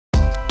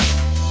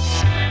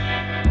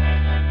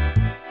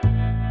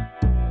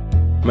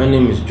My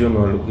name is John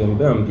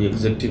Walugembe. I'm the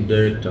Executive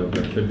Director of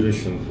the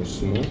Federation for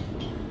Small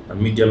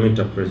and Medium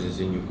Enterprises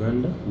in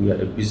Uganda. We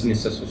are a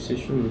business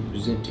association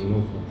representing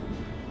over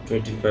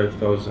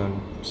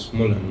 25,000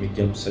 small and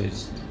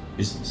medium-sized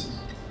businesses.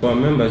 For our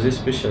members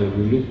especially,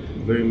 we look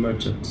very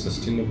much at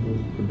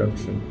sustainable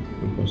production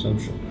and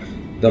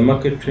consumption. The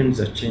market trends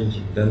are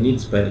changing. The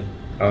needs by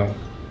our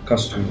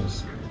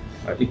customers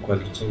are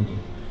equally changing.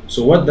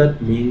 So what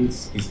that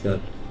means is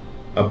that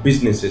our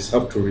businesses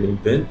have to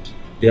reinvent,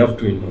 they have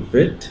to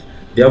innovate,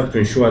 they have to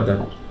ensure that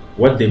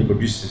what they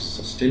produce is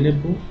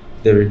sustainable,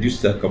 they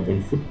reduce their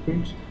carbon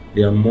footprint,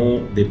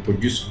 they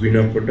produce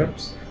greener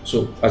products.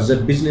 So as a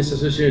business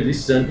association, this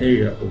is an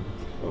area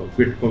of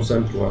great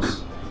concern to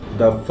us.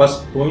 The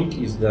first point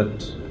is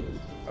that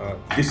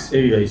this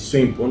area is so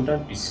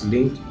important, it's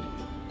linked,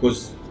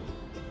 because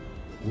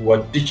we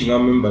are teaching our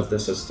members that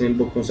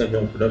sustainable consumption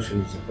and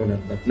production is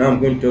important. But now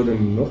I'm going to tell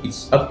them,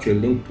 it's actually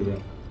linked to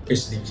the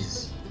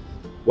SDGs.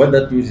 What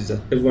that means is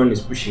that everyone is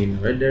pushing in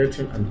the right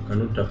direction and we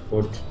cannot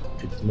afford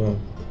to ignore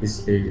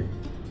this area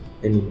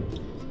anymore.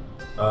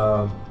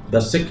 The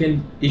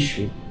second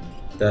issue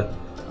that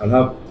I'll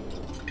have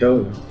to tell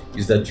you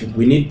is that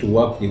we need to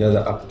work with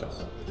other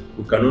actors.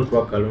 We cannot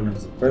work alone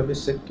as the private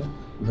sector.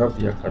 We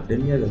have the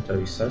academia that are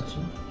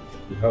researching,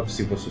 we have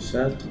civil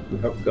society, we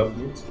have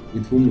governments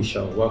with whom we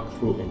shall work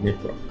through a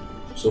network.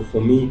 So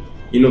for me,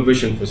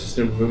 Innovation for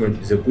Sustainable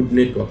Development is a good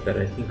network that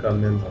I think our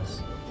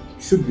members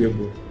should be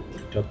able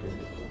to tap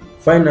into.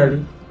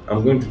 Finally,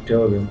 I'm going to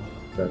tell them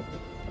that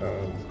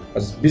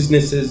as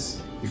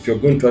businesses, if you're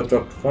going to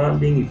attract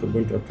funding, if you're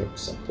going to attract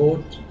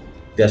support,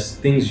 there's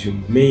things you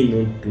may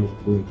not do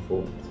going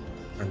forward.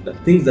 And the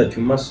things that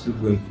you must do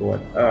going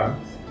forward are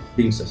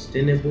being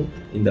sustainable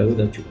in the way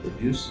that you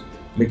produce,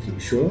 making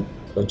sure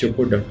that your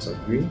products are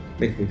green,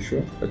 making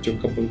sure that your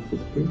carbon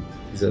footprint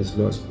is as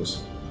low as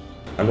possible.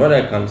 And what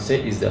I can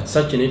say is that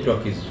such a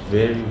network is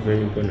very,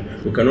 very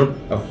important. We cannot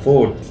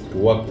afford to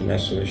work in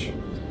isolation.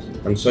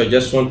 And so I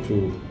just want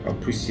to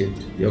appreciate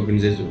the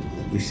organization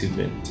of this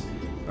event.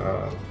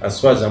 As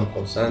far as I'm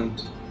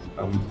concerned,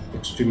 I'm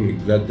extremely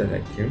glad that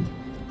I came.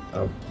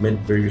 I've made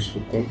very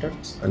useful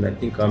contacts, and I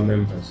think our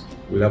members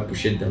will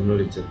appreciate the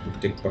knowledge that we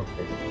take back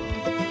from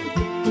it.